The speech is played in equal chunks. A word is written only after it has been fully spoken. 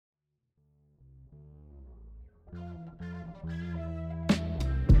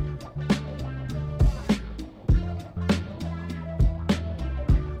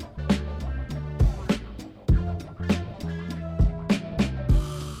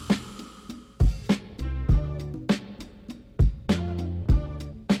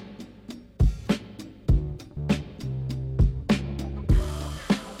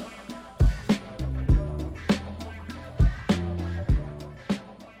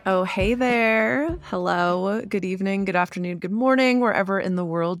Oh, hey there. Hello, good evening, good afternoon, good morning, wherever in the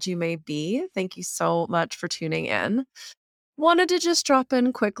world you may be. Thank you so much for tuning in. Wanted to just drop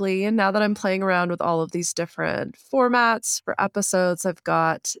in quickly. And now that I'm playing around with all of these different formats for episodes, I've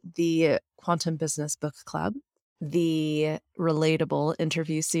got the Quantum Business Book Club, the Relatable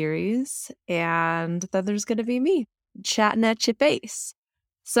interview series, and then there's going to be me chatting at your face.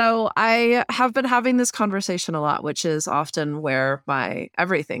 So I have been having this conversation a lot, which is often where my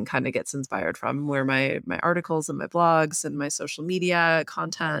everything kind of gets inspired from, where my articles and my blogs and my social media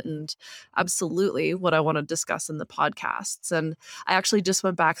content and absolutely what I want to discuss in the podcasts. And I actually just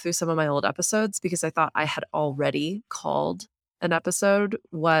went back through some of my old episodes because I thought I had already called an episode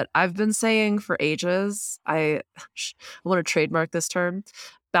what I've been saying for ages. I want to trademark this term.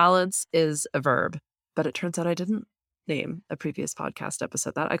 Balance is a verb, but it turns out I didn't name a previous podcast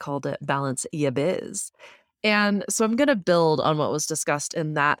episode that. I called it Balance Ya Biz. And so I'm going to build on what was discussed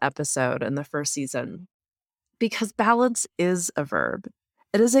in that episode in the first season because balance is a verb.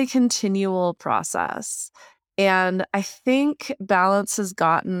 It is a continual process. And I think balance has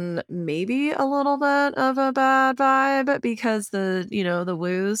gotten maybe a little bit of a bad vibe because the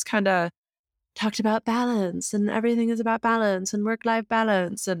woos kind of talked about balance and everything is about balance and work-life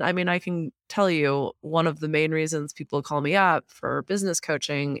balance. And I mean, I can tell you one of the main reasons people call me up for business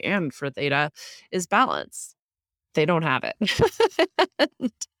coaching and for theta is balance. They don't have it.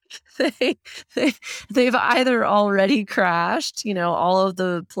 they, they they've either already crashed, all of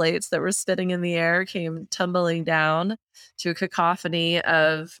the plates that were spinning in the air came tumbling down to a cacophony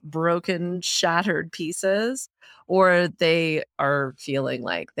of broken, shattered pieces, or they are feeling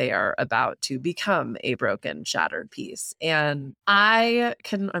like they are about to become a broken, shattered piece. And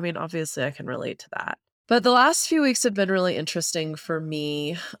obviously I can relate to that. But the last few weeks have been really interesting for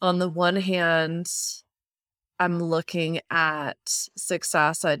me. On the one hand, I'm looking at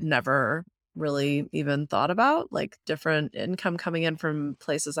success I'd never really even thought about, like different income coming in from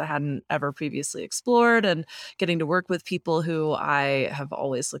places I hadn't ever previously explored and getting to work with people who I have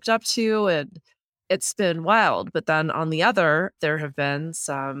always looked up to. And it's been wild. But then on the other, there have been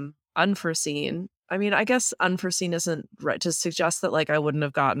some unforeseen. I mean, I guess unforeseen isn't right to suggest that like I wouldn't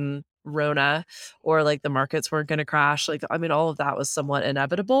have gotten Rona or like the markets weren't going to crash. Like, I mean, all of that was somewhat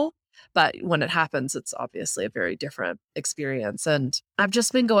inevitable. But when it happens, it's obviously a very different experience. And I've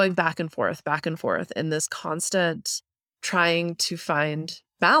just been going back and forth in this constant trying to find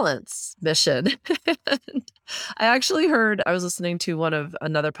balance mission. And I was listening to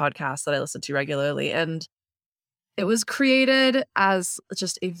another podcast that I listen to regularly, and it was created as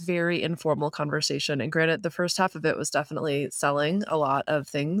just a very informal conversation. And granted, the first half of it was definitely selling a lot of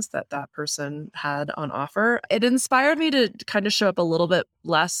things that that person had on offer. It inspired me to kind of show up a little bit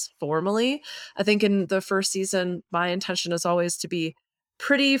less formally. I think in the first season, my intention is always to be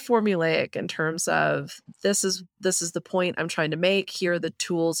pretty formulaic in terms of this is the point I'm trying to make. Here are the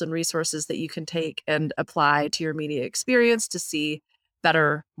tools and resources that you can take and apply to your media experience to see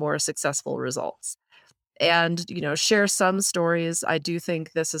better, more successful results and share some stories. I do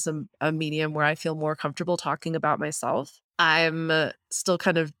think this is a medium where I feel more comfortable talking about myself. I'm still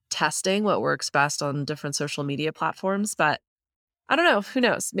kind of testing what works best on different social media platforms, but I don't know, who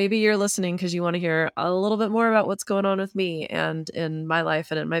knows, maybe you're listening because you want to hear a little bit more about what's going on with me and in my life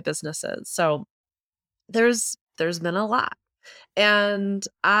and in my businesses. So there's been a lot, and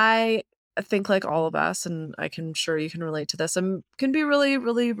I think like all of us, and sure you can relate to this, I can be really,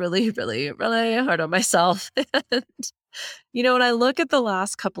 really, really, really, really hard on myself. And, when I look at the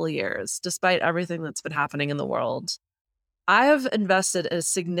last couple of years, despite everything that's been happening in the world, I have invested a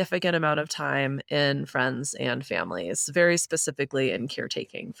significant amount of time in friends and families, very specifically in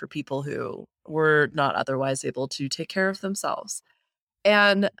caretaking for people who were not otherwise able to take care of themselves.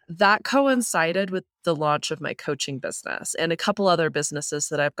 And that coincided with the launch of my coaching business and a couple other businesses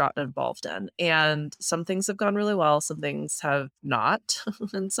that I've gotten involved in. And some things have gone really well, some things have not,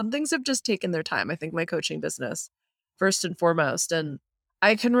 and some things have just taken their time. I think my coaching business, first and foremost. And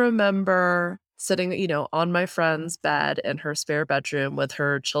I can remember sitting, on my friend's bed in her spare bedroom with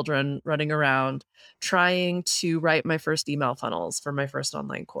her children running around, trying to write my first email funnels for my first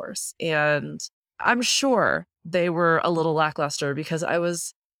online course. And I'm sure they were a little lackluster because I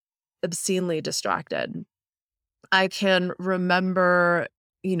was obscenely distracted. I can remember,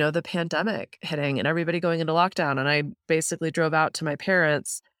 the pandemic hitting and everybody going into lockdown. And I basically drove out to my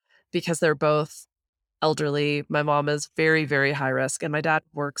parents because they're both elderly. My mom is very, very high risk, and my dad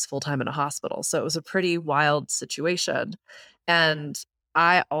works full time in a hospital. So it was a pretty wild situation. And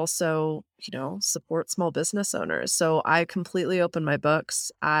I also, support small business owners. So I completely opened my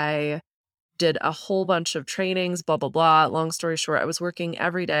books. I did a whole bunch of trainings, blah, blah, blah. Long story short, I was working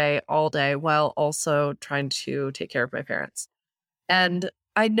every day, all day, while also trying to take care of my parents. And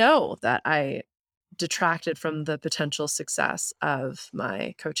I know that I detracted from the potential success of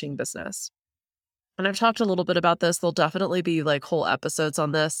my coaching business. And I've talked a little bit about this. There'll definitely be like whole episodes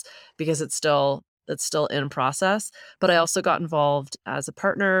on this because it's still in process. But I also got involved as a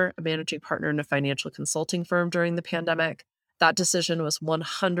partner, a managing partner in a financial consulting firm during the pandemic. That decision was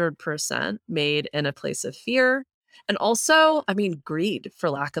 100% made in a place of fear. And also, I mean, greed, for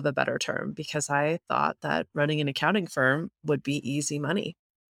lack of a better term, because I thought that running an accounting firm would be easy money.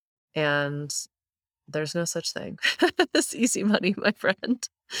 And there's no such thing as easy money, my friend.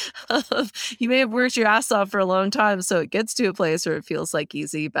 Um, you may have worked your ass off for a long time, so it gets to a place where it feels like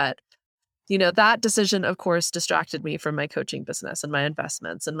easy. But, that decision, of course, distracted me from my coaching business and my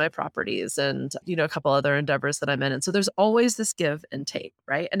investments and my properties and, a couple other endeavors that I'm in. And so there's always this give and take,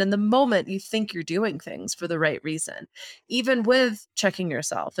 right? And in the moment, you think you're doing things for the right reason, even with checking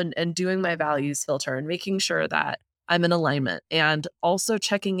yourself and doing my values filter and making sure that I'm in alignment and also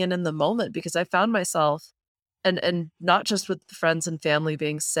checking in the moment because I found myself and not just with friends and family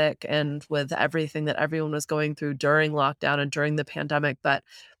being sick and with everything that everyone was going through during lockdown and during the pandemic, but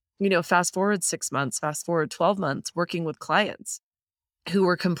fast forward 6 months, fast forward 12 months, working with clients who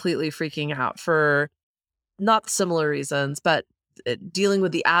were completely freaking out for not similar reasons, but dealing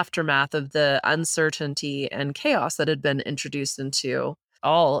with the aftermath of the uncertainty and chaos that had been introduced into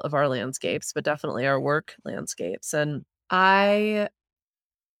all of our landscapes, but definitely our work landscapes. And I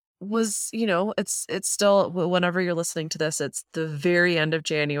was, it's still, whenever you're listening to this, it's the very end of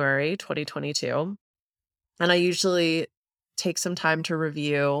January 2022. And I usually take some time to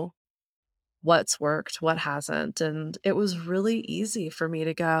review what's worked, what hasn't. And it was really easy for me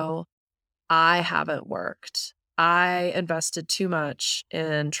to go, I haven't worked. I invested too much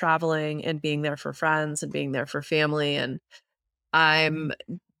in traveling and being there for friends and being there for family. And I'm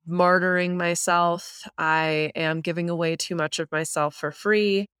martyring myself. I am giving away too much of myself for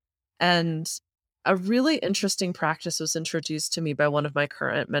free. And a really interesting practice was introduced to me by one of my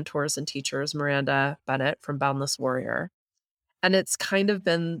current mentors and teachers, Miranda Bennett from Boundless Warrior. And it's kind of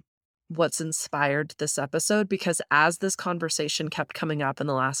been what's inspired this episode because as this conversation kept coming up in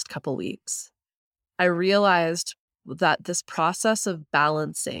the last couple weeks, I realized that this process of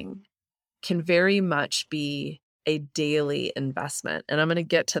balancing can very much be a daily investment. And I'm going to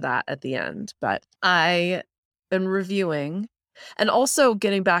get to that at the end. But I am reviewing and also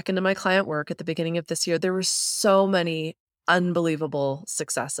getting back into my client work at the beginning of this year. There were so many unbelievable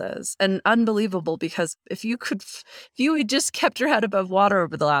successes and unbelievable because if you had just kept your head above water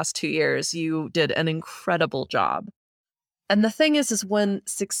over the last 2 years, you did an incredible job. And the thing is when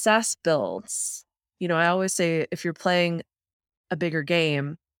success builds, I always say if you're playing a bigger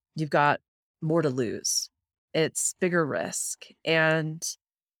game, you've got more to lose. It's bigger risk. And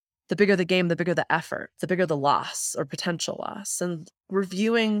the bigger the game, the bigger the effort, the bigger the loss or potential loss. And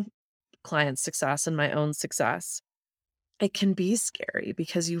reviewing client success and my own success, it can be scary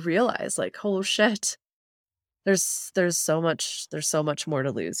because you realize like, oh shit, there's so much more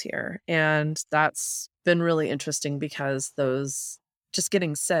to lose here. And that's been really interesting because those just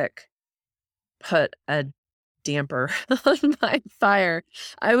getting sick put a damper on my fire.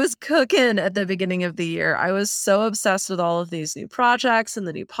 I was cooking at the beginning of the year. I was so obsessed with all of these new projects and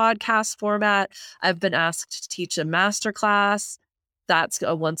the new podcast format. I've been asked to teach a masterclass. That's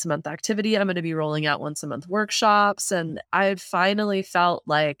a once a month activity. I'm going to be rolling out once a month workshops. And I finally felt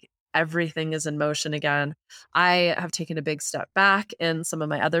like everything is in motion again. I have taken a big step back in some of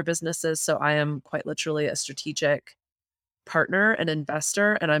my other businesses. So I am quite literally a strategic partner and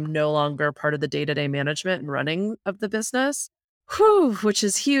investor, and I'm no longer part of the day-to-day management and running of the business, which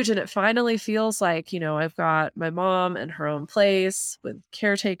is huge. And it finally feels like, I've got my mom in her own place with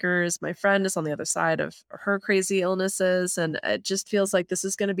caretakers. My friend is on the other side of her crazy illnesses. And it just feels like this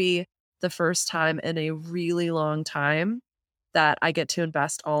is going to be the first time in a really long time that I get to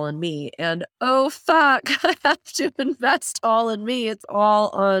invest all in me. And oh, fuck, I have to invest all in me. It's all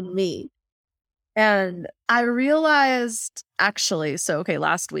on me. And I realized actually,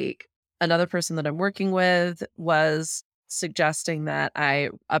 last week, another person that I'm working with was suggesting that I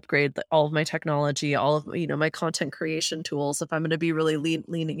upgrade all of my technology, all of, my content creation tools. If I'm going to be really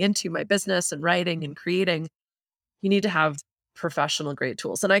leaning into my business and writing and creating, you need to have professional grade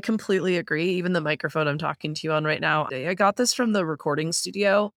tools. And I completely agree. Even the microphone I'm talking to you on right now, I got this from the recording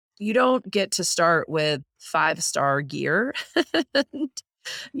studio. You don't get to start with 5-star gear.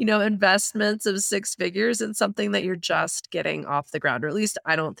 Investments of 6 figures in something that you're just getting off the ground, or at least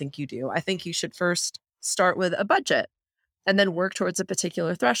I don't think you do. I think you should first start with a budget and then work towards a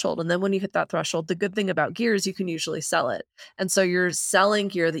particular threshold. And then when you hit that threshold, the good thing about gear is you can usually sell it. And so you're selling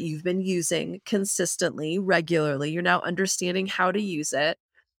gear that you've been using consistently, regularly. You're now understanding how to use it.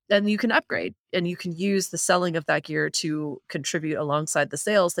 And you can upgrade and you can use the selling of that gear to contribute alongside the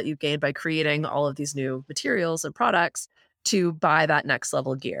sales that you've gained by creating all of these new materials and products to buy that next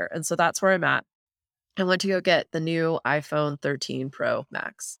level gear. And so that's where I'm at. I went to go get the new iPhone 13 Pro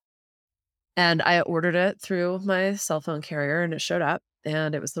Max. And I ordered it through my cell phone carrier and it showed up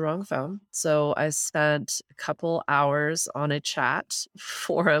and it was the wrong phone. So I spent a couple hours on a chat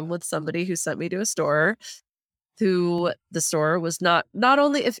forum with somebody who sent me to a store, who the store was not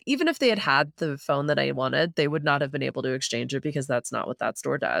only if even if they had the phone that I wanted, they would not have been able to exchange it because that's not what that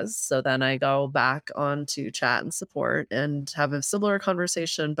store does. So then I go back onto chat and support and have a similar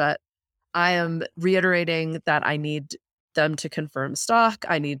conversation, but I am reiterating that I need them to confirm stock.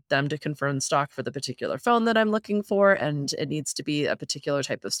 I need them to confirm stock for the particular phone that I'm looking for, and it needs to be a particular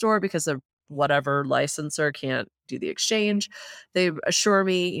type of store because of whatever licensor can't do the exchange. They assure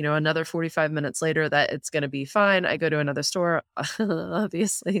me, another 45 minutes later that it's going to be fine. I go to another store.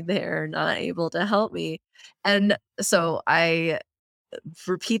 Obviously, they're not able to help me. And so I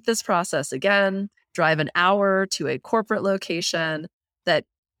repeat this process again, drive an hour to a corporate location that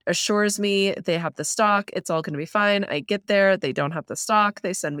assures me they have the stock. It's all going to be fine. I get there. They don't have the stock.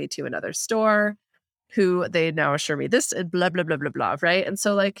 They send me to another store who they now assure me this and blah, blah, blah, blah, blah. Right. And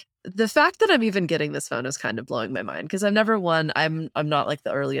so like the fact that I'm even getting this phone is kind of blowing my mind because I've never I'm not like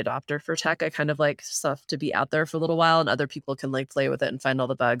the early adopter for tech. I kind of like stuff to be out there for a little while and other people can like play with it and find all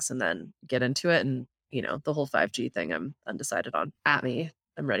the bugs and then get into it. And the whole 5G thing, I'm undecided on. At me.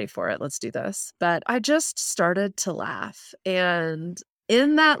 I'm ready for it. Let's do this. But I just started to laugh. And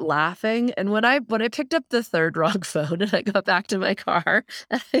in that laughing, and when I picked up the third wrong phone and I got back to my car,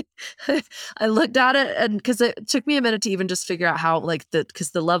 I looked at it and because it took me a minute to even just figure out how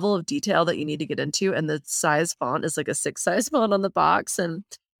because the level of detail that you need to get into and the size font is like a 6 size font on the box. And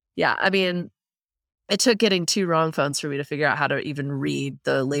yeah, I mean, it took getting 2 wrong phones for me to figure out how to even read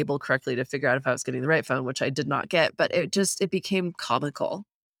the label correctly to figure out if I was getting the right phone, which I did not get, but it became comical.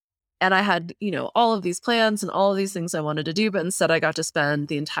 And I had, all of these plans and all of these things I wanted to do, but instead I got to spend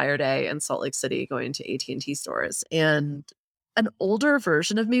the entire day in Salt Lake City going to AT&T stores. And an older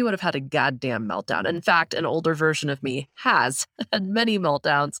version of me would have had a goddamn meltdown. In fact, an older version of me has had many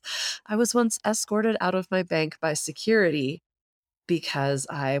meltdowns. I was once escorted out of my bank by security because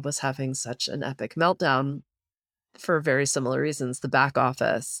I was having such an epic meltdown for very similar reasons. The back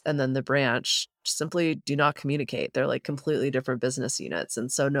office and then the branch simply do not communicate. They're like completely different business units. And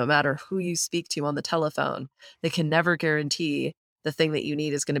so no matter who you speak to on the telephone, they can never guarantee the thing that you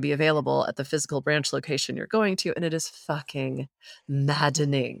need is going to be available at the physical branch location you're going to. And it is fucking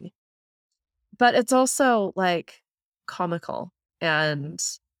maddening. But it's also like comical. And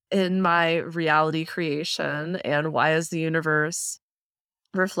in my reality creation and why is the universe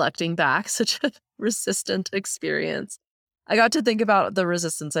reflecting back such a resistant experience, I got to think about the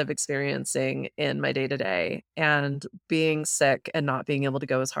resistance I'm experiencing in my day to day and being sick and not being able to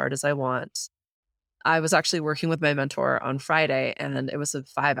go as hard as I want. I was actually working with my mentor on Friday and it was a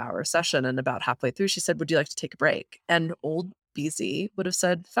 5-hour session. And about halfway through, she said, "Would you like to take a break?" And old BZ would have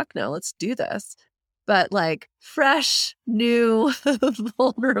said, "Fuck no, let's do this." But like fresh, new,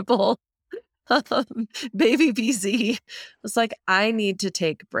 vulnerable baby BZ was like, I need to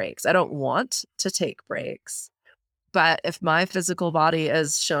take breaks. I don't want to take breaks. But if my physical body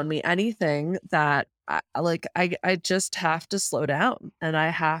has shown me anything that I just have to slow down and I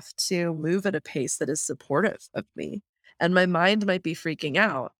have to move at a pace that is supportive of me. And my mind might be freaking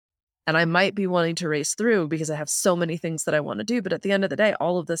out and I might be wanting to race through because I have so many things that I want to do. But at the end of the day,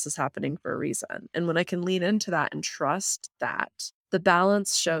 all of this is happening for a reason. And when I can lean into that and trust that, the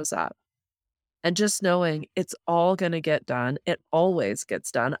balance shows up. And just knowing it's all going to get done. It always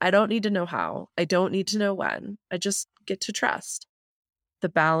gets done. I don't need to know how. I don't need to know when. I just get to trust. The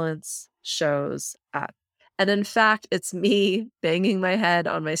balance shows up. And in fact, it's me banging my head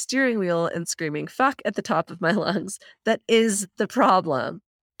on my steering wheel and screaming fuck at the top of my lungs that is the problem.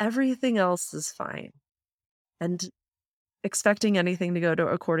 Everything else is fine. And expecting anything to go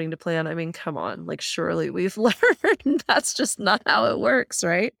according to plan, I mean, come on, like surely we've learned that's just not how it works,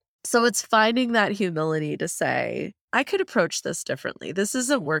 right? So it's finding that humility to say, I could approach this differently. This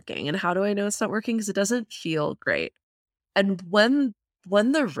isn't working. And how do I know it's not working? Because it doesn't feel great. And when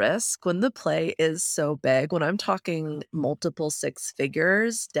the play is so big, when I'm talking multiple 6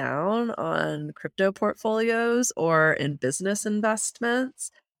 figures down on crypto portfolios or in business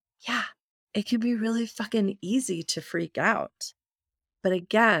investments, yeah, it can be really fucking easy to freak out. But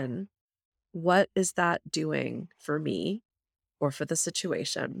again, what is that doing for me? or for the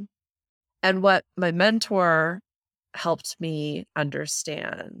situation. And what my mentor helped me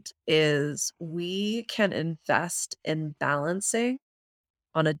understand is we can invest in balancing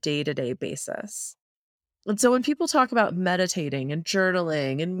on a day-to-day basis. And so when people talk about meditating and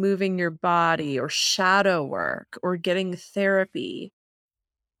journaling and moving your body or shadow work or getting therapy,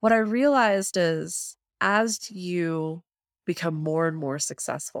 what I realized is as you become more and more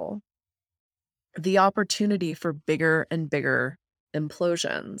successful, the opportunity for bigger and bigger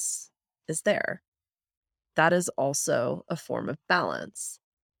implosions is there. That is also a form of balance.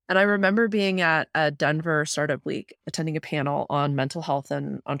 And I remember being at a Denver Startup Week, attending a panel on mental health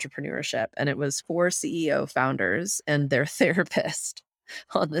and entrepreneurship. And it was 4 CEO founders and their therapist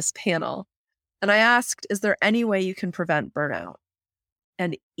on this panel. And I asked, is there any way you can prevent burnout?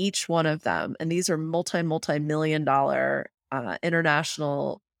 And each one of them, and these are multi-million dollar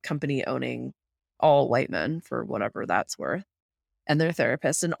international company owning all white men for whatever that's worth and their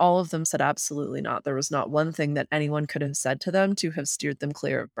therapist, and all of them said absolutely not. There was not one thing that anyone could have said to them to have steered them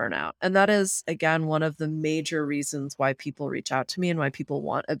clear of burnout. And that is, again, one of the major reasons why people reach out to me and why people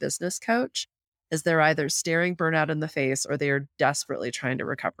want a business coach is they're either staring burnout in the face or they are desperately trying to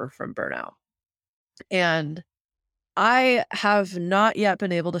recover from burnout. And I have not yet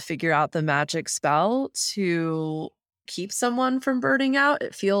been able to figure out the magic spell to keep someone from burning out.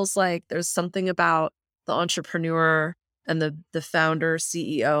 It feels like there's something about the entrepreneur and the founder,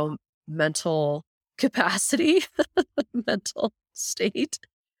 CEO mental capacity, mental state,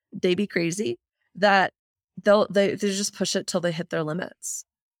 they be crazy, that they just push it till they hit their limits.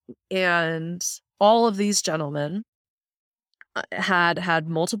 And all of these gentlemen had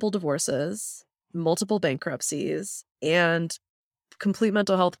multiple divorces, multiple bankruptcies, and complete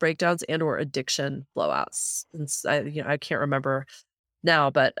mental health breakdowns and or addiction blowouts. And I can't remember now,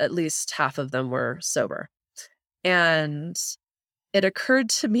 but at least half of them were sober. And it occurred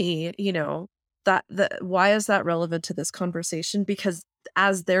to me, that why is that relevant to this conversation? Because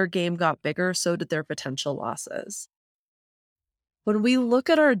as their game got bigger, so did their potential losses. When we look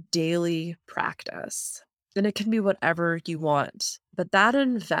at our daily practice, and it can be whatever you want, but that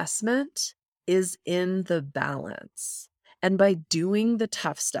investment is in the balance. And by doing the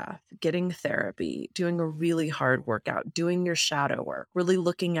tough stuff, getting therapy, doing a really hard workout, doing your shadow work, really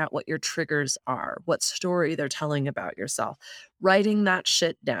looking at what your triggers are, what story they're telling about yourself, writing that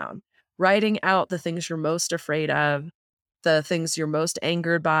shit down, writing out the things you're most afraid of, the things you're most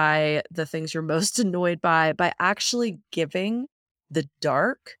angered by, the things you're most annoyed by actually giving the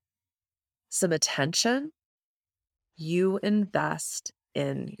dark some attention, you invest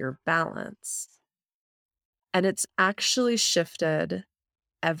in your balance. And it's actually shifted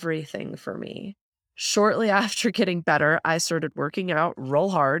everything for me. Shortly after getting better, I started working out real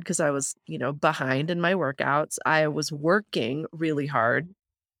hard because I was, behind in my workouts. I was working really hard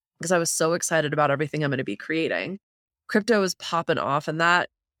because I was so excited about everything I'm going to be creating. Crypto was popping off, and that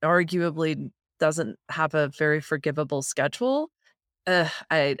arguably doesn't have a very forgivable schedule.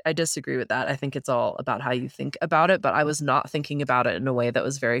 I disagree with that. I think it's all about how you think about it, but I was not thinking about it in a way that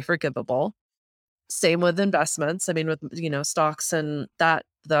was very forgivable. Same with investments. I mean, with stocks, and that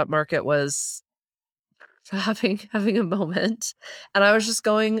market was having a moment, and I was just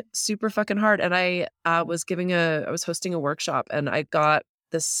going super fucking hard. And I was hosting a workshop, and I got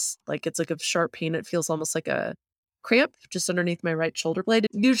this, like, it's like a sharp pain. It feels almost like a cramp just underneath my right shoulder blade.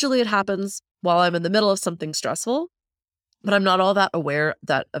 Usually it happens while I'm in the middle of something stressful, but I'm not all that aware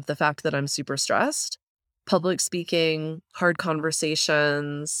of the fact that I'm super stressed. Public speaking, hard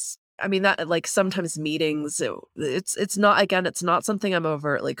conversations. I mean, that, like, sometimes meetings, it's not, again, it's not something I'm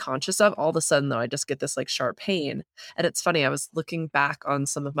overtly conscious of. All of a sudden, though, I just get this, like, sharp pain. And it's funny, I was looking back on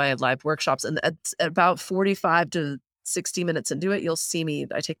some of my live workshops, and at about 45 to 60 minutes into it, you'll see me,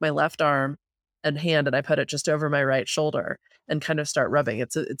 I take my left arm and hand and I put it just over my right shoulder and kind of start rubbing.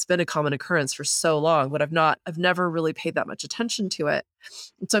 It's been a common occurrence for so long, but I've never really paid that much attention to it.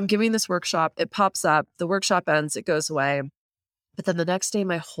 And so I'm giving this workshop, it pops up, the workshop ends, it goes away. But then the next day,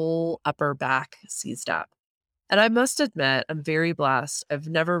 my whole upper back seized up. And I must admit, I'm very blessed. I've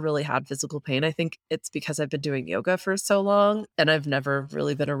never really had physical pain. I think it's because I've been doing yoga for so long, and I've never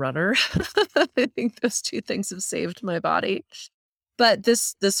really been a runner. I think those two things have saved my body. But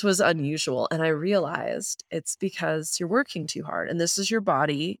this was unusual, and I realized it's because you're working too hard, and this is your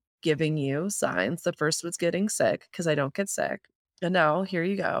body giving you signs. The first was getting sick, because I don't get sick. And now here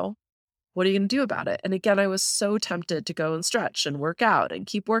you go. What are you going to do about it? And again, I was so tempted to go and stretch and work out and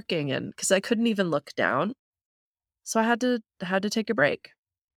keep working, and because I couldn't even look down. So I had to take a break.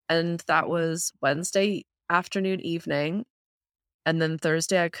 And that was Wednesday afternoon, evening. And then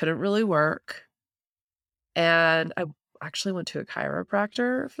Thursday I couldn't really work. And actually went to a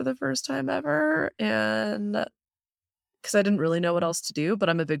chiropractor for the first time ever, and because I didn't really know what else to do, but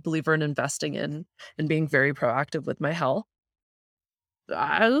I'm a big believer in investing in and being very proactive with my health.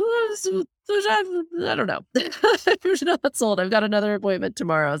 I I don't know. I'm not sold. I've got another appointment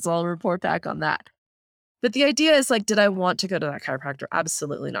tomorrow, so I'll report back on that. But the idea is like, did I want to go to that chiropractor?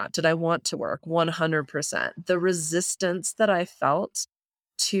 Absolutely not. Did I want to work? 100%. The resistance that I felt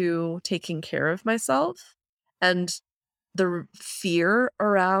to taking care of myself and the fear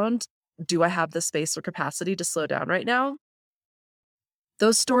around, do I have the space or capacity to slow down right now?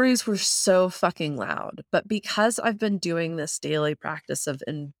 Those stories were so fucking loud. But because I've been doing this daily practice of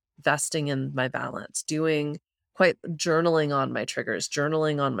investing in my balance, doing quite journaling on my triggers,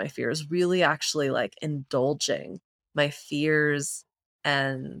 journaling on my fears, really actually like indulging my fears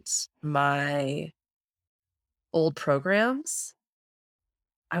and my old programs,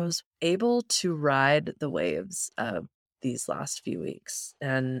 I was able to ride the waves of these last few weeks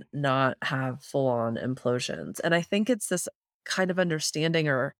and not have full on implosions. And I think it's this kind of understanding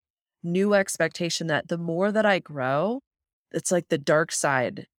or new expectation that the more that I grow, it's like the dark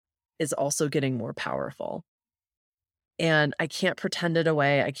side is also getting more powerful. And I can't pretend it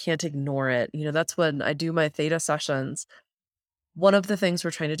away. I can't ignore it. That's when I do my theta sessions. One of the things we're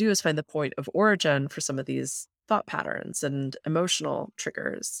trying to do is find the point of origin for some of these thought patterns and emotional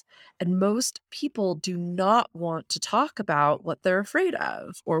triggers. And most people do not want to talk about what they're afraid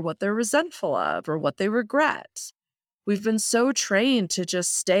of or what they're resentful of or what they regret. We've been so trained to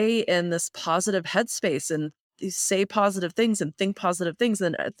just stay in this positive headspace and say positive things and think positive things,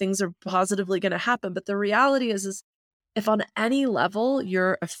 and things are positively going to happen. But the reality is if on any level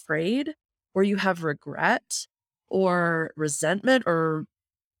you're afraid or you have regret or resentment or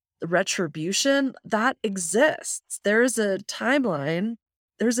retribution, that exists. There's a timeline,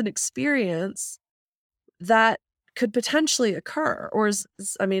 there's an experience that could potentially occur, or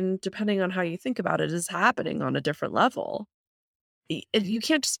I mean, depending on how you think about it, is happening on a different level. You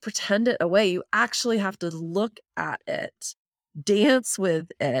can't just pretend it away. You actually have to look at it, dance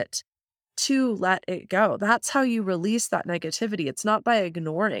with it, to let it go. That's how you release that negativity. It's not by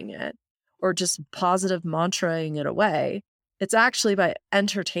ignoring it or just positive mantraing it away. It's actually by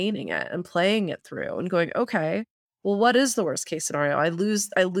entertaining it and playing it through and going, okay, well, what is the worst case scenario? I lose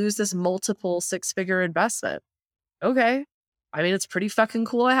this multiple six-figure investment. Okay. I mean, it's pretty fucking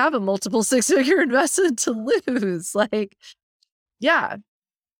cool. I have a multiple six-figure investment to lose. Like, yeah,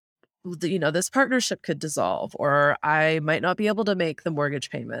 this partnership could dissolve, or I might not be able to make the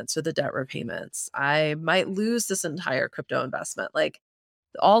mortgage payments or the debt repayments. I might lose this entire crypto investment. Like,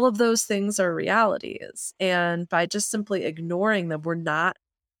 all of those things are realities. And by just simply ignoring them,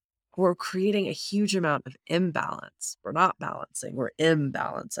 we're creating a huge amount of imbalance. We're not balancing, we're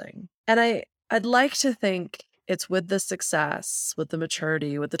imbalancing. And I'd like to think it's with the success, with the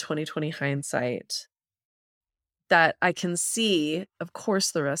maturity, with the 2020 hindsight, that I can see, of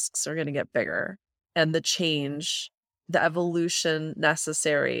course, the risks are going to get bigger and the change, the evolution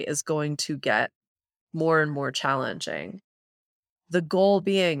necessary is going to get more and more challenging. The goal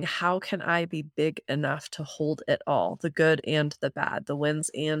being, how can I be big enough to hold it all, the good and the bad, the wins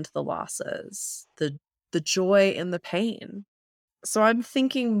and the losses, the joy and the pain. So I'm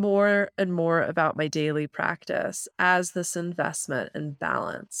thinking more and more about my daily practice as this investment and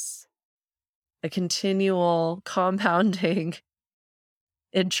balance, a continual compounding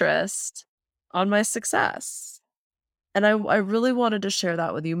interest on my success. And I really wanted to share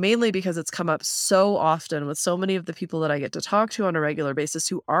that with you, mainly because it's come up so often with so many of the people that I get to talk to on a regular basis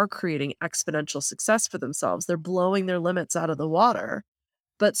who are creating exponential success for themselves. They're blowing their limits out of the water,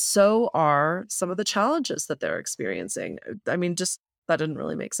 but so are some of the challenges that they're experiencing. I mean, just that didn't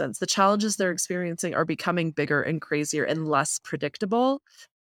really make sense. The challenges they're experiencing are becoming bigger and crazier and less predictable.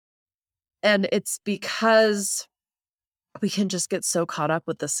 And it's because we can just get so caught up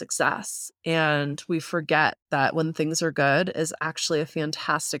with the success, and we forget that when things are good is actually a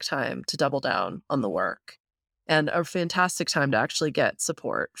fantastic time to double down on the work and a fantastic time to actually get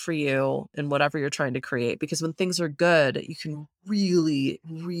support for you in whatever you're trying to create. Because when things are good, you can really,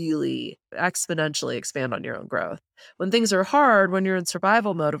 really exponentially expand on your own growth. When things are hard, when you're in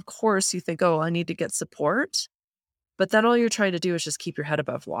survival mode, of course you think, oh, I need to get support. But then all you're trying to do is just keep your head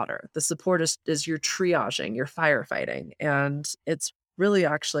above water. The support is you're triaging, you're firefighting. And it's really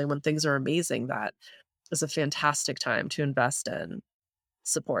actually when things are amazing that is a fantastic time to invest in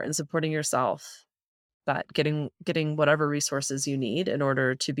support and supporting yourself, but getting whatever resources you need in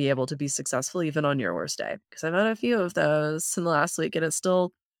order to be able to be successful even on your worst day. Because I've had a few of those in the last week, and it's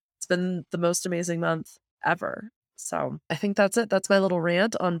been the most amazing month ever. So I think that's it. That's my little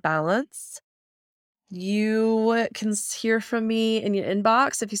rant on balance. You can hear from me in your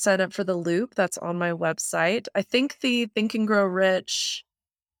inbox if you sign up for the loop that's on my website. I think the Think and Grow Rich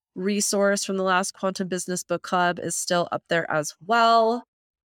resource from the last Quantum Business Book Club is still up there as well.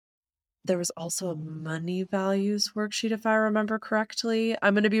 There was also a money values worksheet, if I remember correctly.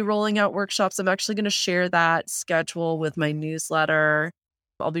 I'm going to be rolling out workshops. I'm actually going to share that schedule with my newsletter.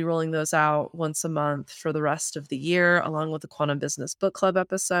 I'll be rolling those out once a month for the rest of the year, along with the Quantum Business Book Club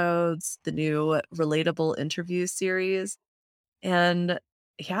episodes, the new Relatable interview series. And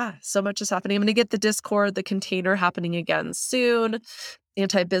yeah, so much is happening. I'm going to get the Discord, the container happening again soon.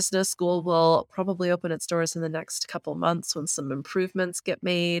 Anti-Business School will probably open its doors in the next couple months when some improvements get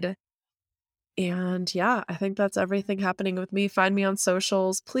made. And yeah, I think that's everything happening with me. Find me on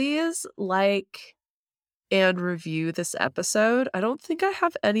socials. Please like and review this episode. I don't think I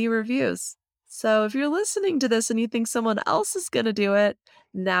have any reviews. So if you're listening to this and you think someone else is going to do it,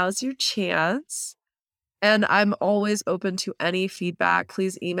 now's your chance. And I'm always open to any feedback.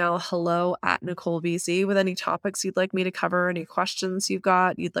 Please email hello@NicoleBZ with any topics you'd like me to cover, any questions you'd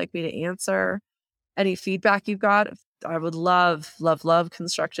like me to answer, any feedback you've got. I would love, love, love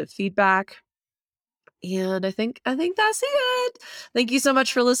constructive feedback. And I think that's it. Thank you so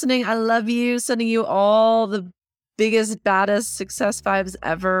much for listening. I love you. Sending you all the biggest, baddest success vibes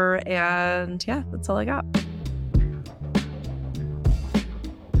ever. And yeah, that's all I got.